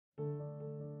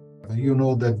You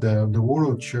know that the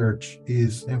World Church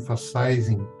is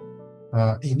emphasizing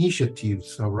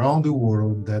initiatives around the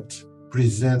world that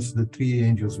presents the three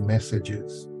angels'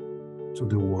 messages to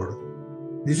the world.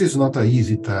 This is not an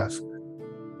easy task,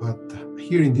 but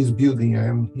here in this building, I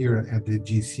am here at the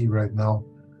GC right now,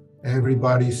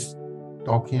 everybody's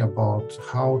talking about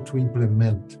how to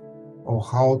implement or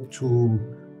how to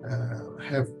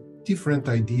have different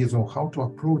ideas on how to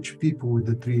approach people with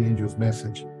the three angels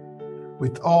message,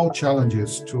 with all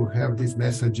challenges to have these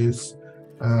messages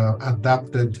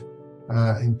adapted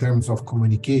in terms of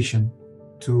communication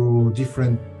to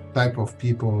different type of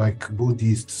people like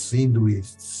Buddhists,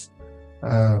 Hinduists,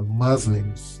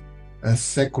 Muslims,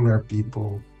 secular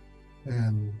people,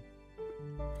 and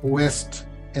West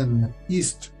and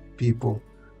East people.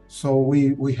 So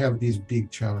we have this big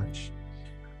challenge.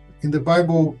 In the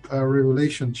Bible,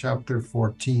 Revelation chapter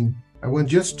 14, I want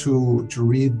just to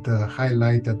read the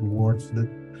highlighted words that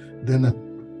then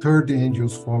a third angel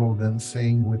followed them,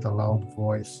 saying with a loud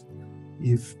voice,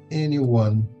 if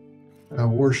anyone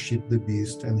worship the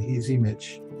beast and his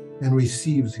image and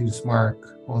receives his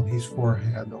mark on his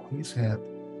forehead, on his head,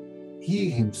 he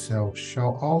himself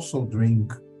shall also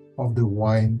drink of the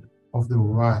wine of the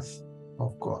wrath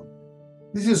of God.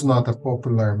 This is not a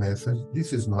popular message.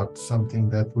 This is not something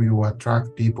that will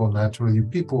attract people naturally.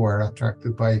 People are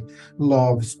attracted by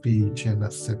love speech and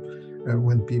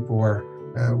when people are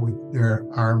with their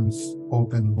arms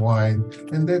open wide,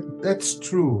 and that's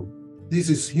true. This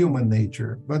is human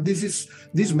nature, but this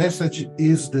message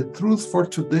is the truth for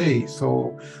today.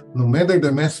 So no matter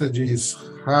the message is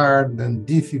hard and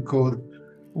difficult,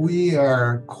 we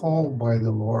are called by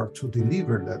the Lord to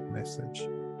deliver that message.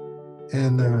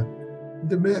 And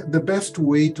the best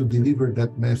way to deliver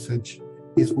that message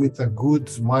is with a good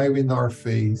smile in our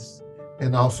face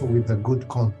and also with a good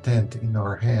content in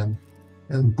our hand.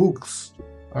 And books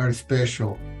are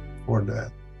special for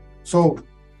that. So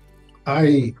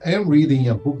I am reading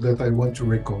a book that I want to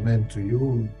recommend to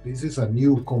you. This is a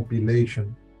new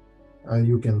compilation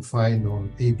you can find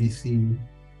on ABC,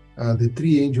 The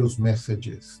Three Angels'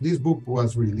 Messages. This book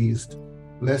was released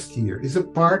last year. It's a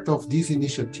part of this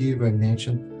initiative I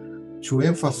mentioned to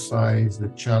emphasize the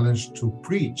challenge to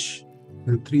preach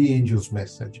the three angels'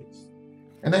 messages.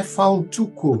 And I found two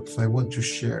quotes I want to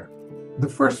share. The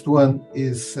first one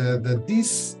is that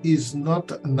this is not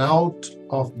an out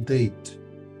of date.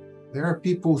 There are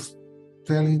people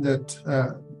telling that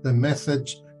the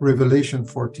message Revelation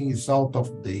 14 is out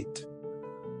of date.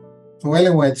 So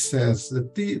Ellen White says the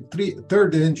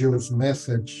third angel's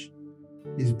message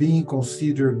is being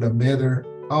considered a matter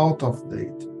out of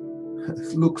date.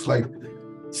 It looks like,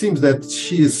 seems that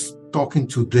she is talking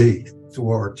today to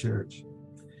our church.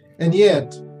 And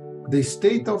yet, the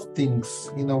state of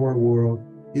things in our world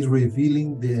is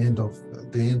revealing the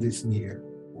end is near.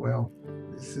 Well,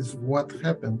 this is what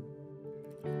happened.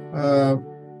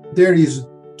 There is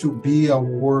to be a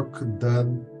work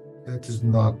done that is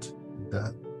not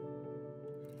done.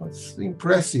 It's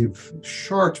impressive,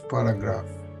 short paragraph,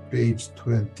 page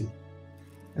 20.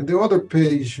 And the other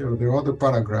page, or the other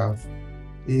paragraph,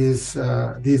 is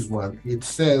this one. It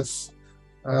says,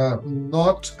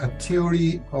 not a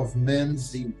theory of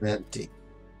man's inventing.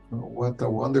 What a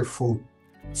wonderful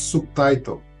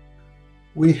subtitle.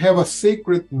 We have a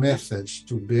sacred message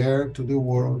to bear to the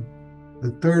world.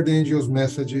 The third angel's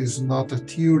message is not a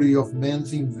theory of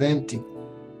man's inventing,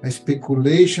 a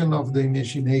speculation of the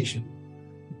imagination,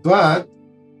 but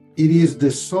it is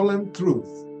the solemn truth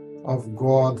of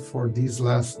God for these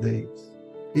last days.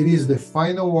 It is the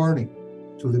final warning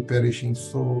to the perishing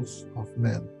souls of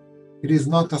men. It is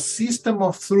not a system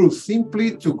of truth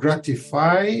simply to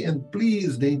gratify and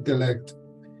please the intellect.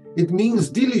 It means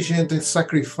diligent and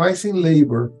sacrificing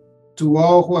labor to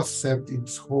all who accept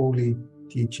its holy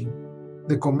teaching.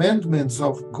 The commandments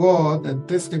of God and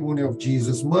testimony of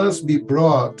Jesus must be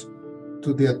brought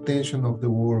to the attention of the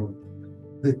world.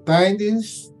 The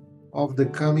tidings of the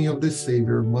coming of the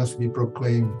Savior must be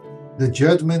proclaimed. The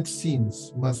judgment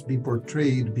scenes must be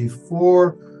portrayed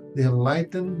before the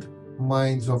enlightened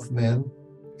minds of men,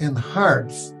 and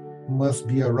hearts must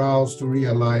be aroused to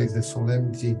realize the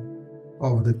solemnity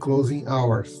of the closing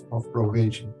hours of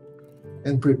probation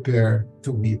and prepare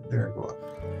to meet their God.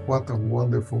 What a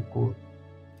wonderful quote.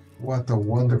 What a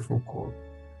wonderful quote.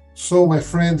 So, my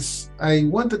friends, I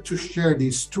wanted to share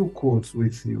these two quotes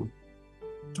with you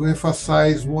to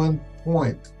emphasize one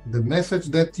point. The message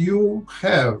that you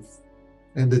have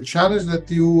and the challenge that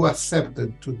you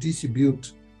accepted to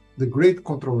distribute the great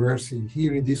controversy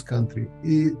here in this country,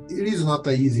 it is not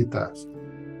an easy task.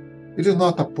 It is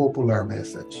not a popular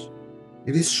message.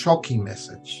 It is a shocking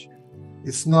message.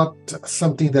 It's not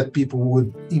something that people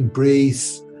would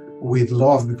embrace with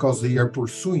love because they are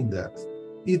pursuing that.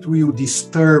 It will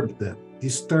disturb them,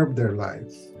 disturb their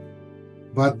lives.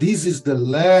 But this is the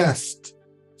last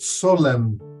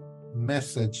solemn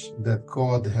message that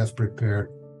God has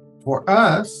prepared for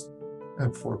us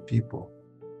and for people.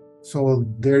 So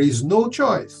there is no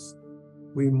choice.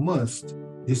 We must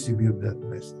distribute that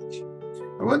message.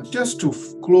 I want just to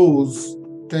close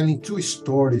telling two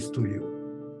stories to you.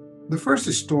 The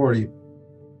first story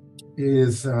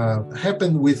is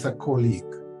happened with a colleague.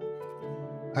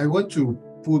 I want to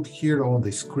put here on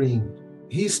the screen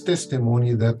his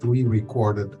testimony that we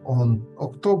recorded on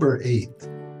October 8th.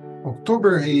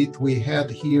 October 8th, we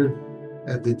had here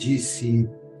at the GC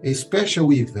a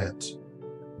special event.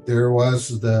 There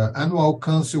was the annual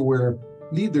council where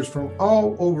leaders from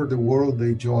all over the world,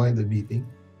 they joined the meeting.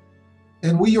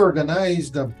 And we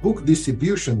organized a book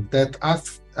distribution that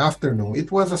afternoon.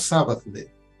 It was a Sabbath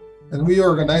day. And we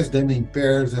organized them in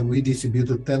pairs, and we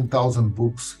distributed 10,000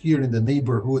 books here in the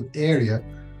neighborhood area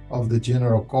of the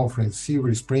General Conference,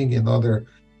 Silver Spring and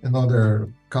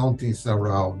other counties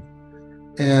around.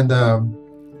 And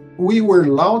we were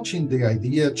launching the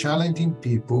idea, challenging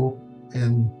people,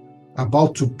 and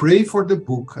about to pray for the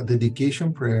book, a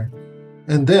dedication prayer.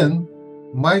 And then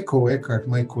Michael Eckhart,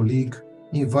 my colleague,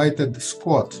 invited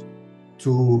Scott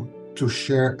to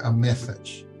share a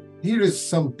message. Here is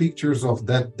some pictures of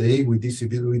that day. We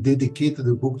dedicated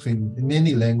the books in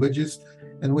many languages,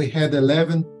 and we had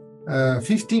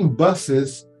 15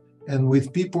 buses, and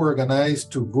with people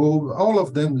organized to go, all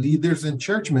of them leaders and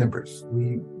church members.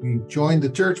 We joined the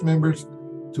church members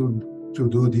to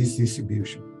do this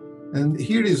distribution. And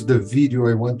here is the video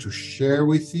I want to share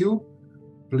with you.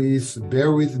 Please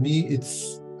bear with me.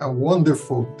 It's a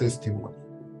wonderful testimony.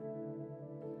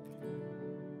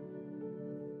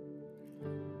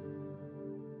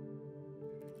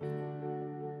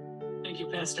 Thank you,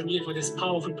 Pastor Almir, for this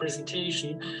powerful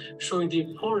presentation showing the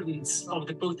importance of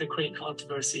the book, The Great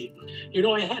Controversy. You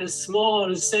know, I had a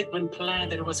small segment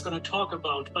planned that I was going to talk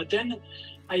about, but then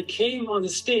I came on the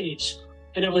stage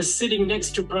and I was sitting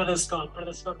next to Brother Scott.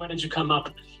 Brother Scott, why don't you come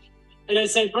up? And I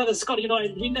said, Brother Scott, you know,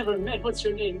 we never met. What's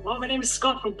your name? Oh, my name is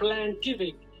Scott from Planned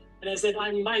Giving. And I said,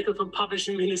 I'm Michael from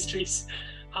Publishing Ministries.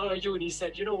 How are you? And he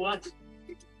said, you know what?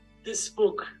 This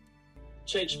book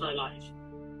changed my life.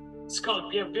 Scott,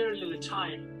 we have very little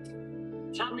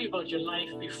time. Tell me about your life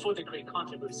before the Great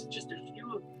Controversy, just a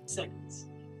few seconds.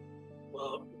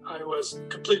 Well, I was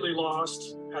completely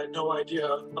lost, had no idea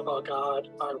about God.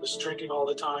 I was drinking all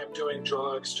the time, doing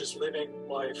drugs, just living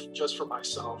life just for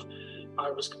myself.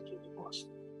 I was completely lost.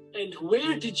 And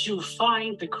where did you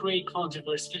find the Great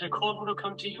Controversy? Did a call porter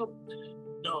come to you?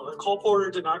 No, the call porter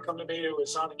did not come to me. It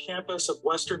was on the campus of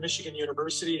Western Michigan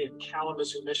University in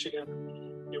Kalamazoo, Michigan.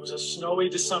 It was a snowy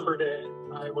December day.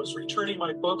 I was returning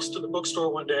my books to the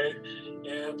bookstore one day,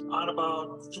 and on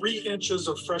about 3 inches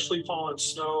of freshly fallen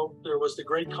snow, there was the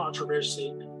Great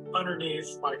Controversy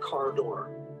underneath my car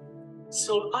door.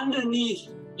 So underneath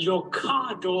your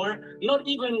car door, not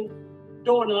even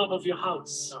doorknob of your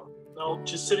house? No,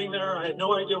 just sitting there. I had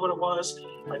no idea what it was.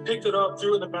 I picked it up,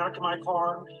 threw it in the back of my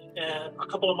car, and a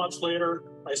couple of months later,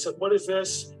 I said, what is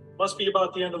this? Must be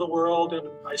about the end of the world. And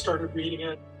I started reading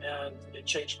it, and it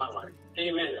changed my life.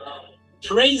 Amen.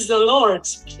 Praise the Lord.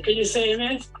 Can you say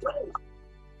amen?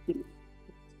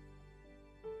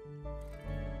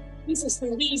 This is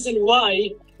the reason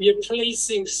why we are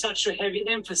placing such a heavy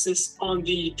emphasis on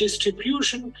the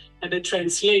distribution and the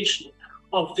translation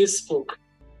of this book.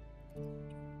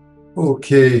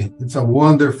 Okay, it's a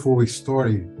wonderful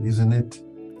story, isn't it?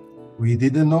 We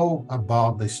didn't know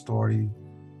about the story.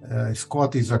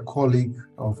 Scott is a colleague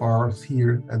of ours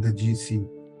here at the GC,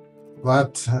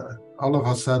 but all of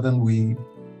a sudden we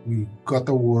got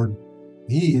a word.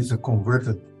 He is a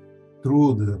converted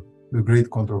through the Great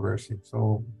Controversy.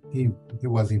 So he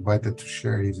was invited to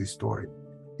share his story.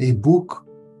 A book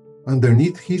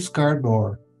underneath his car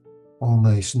door on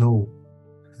a snow,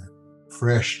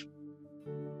 fresh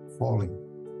falling.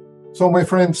 So my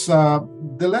friends,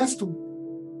 the last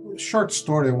short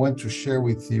story I want to share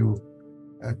with you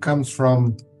comes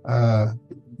from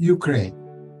Ukraine.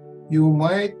 You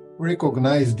might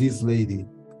recognize this lady.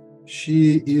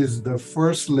 She is the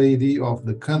first lady of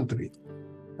the country,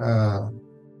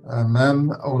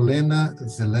 Ma'am Olena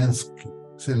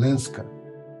Zelenska.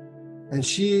 And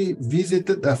she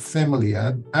visited a family,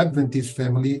 an Adventist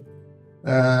family,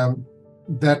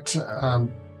 that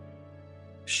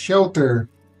shelter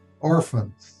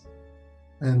orphans.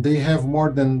 And they have more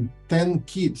than 10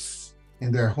 kids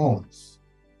in their homes.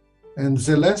 And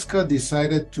Zelenska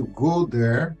decided to go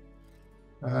there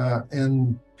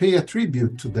and pay a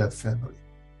tribute to that family,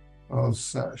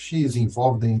 because she is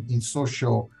involved in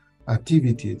social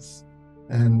activities,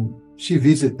 and she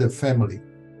visited the family,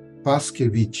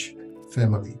 Paskevich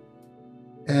family.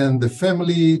 And the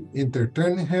family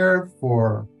entertained her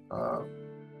for a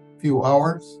few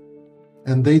hours,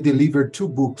 and they delivered 2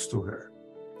 books to her,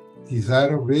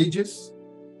 Desire of Ages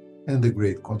and The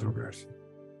Great Controversy.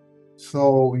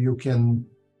 So you can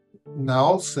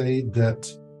now say that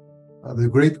The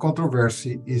Great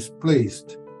Controversy is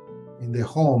placed in the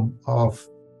home of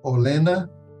Olena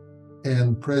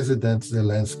and President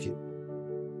Zelensky.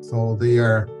 So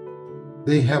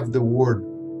they have the word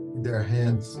in their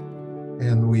hands,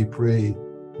 and we pray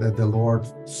that the Lord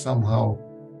somehow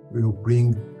will bring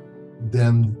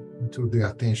them to the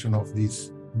attention of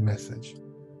this message.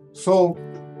 So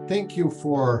thank you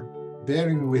for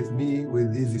bearing with me with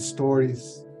these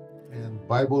stories and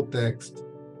Bible text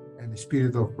and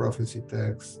Spirit of Prophecy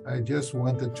text. I just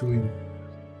wanted to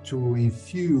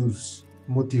infuse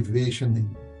motivation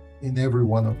in every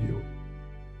one of you.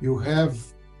 You have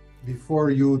before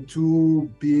you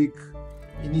 2 big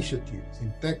initiatives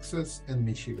in Texas and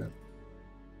Michigan.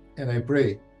 And I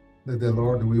pray that the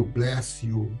Lord will bless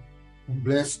you and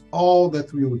bless all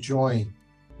that will join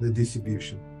the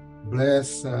distribution.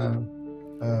 Bless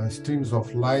Streams of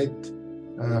Light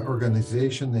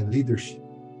organization and leadership.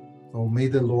 So may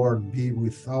the Lord be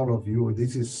with all of you.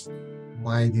 This is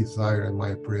my desire and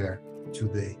my prayer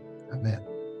today. Amen.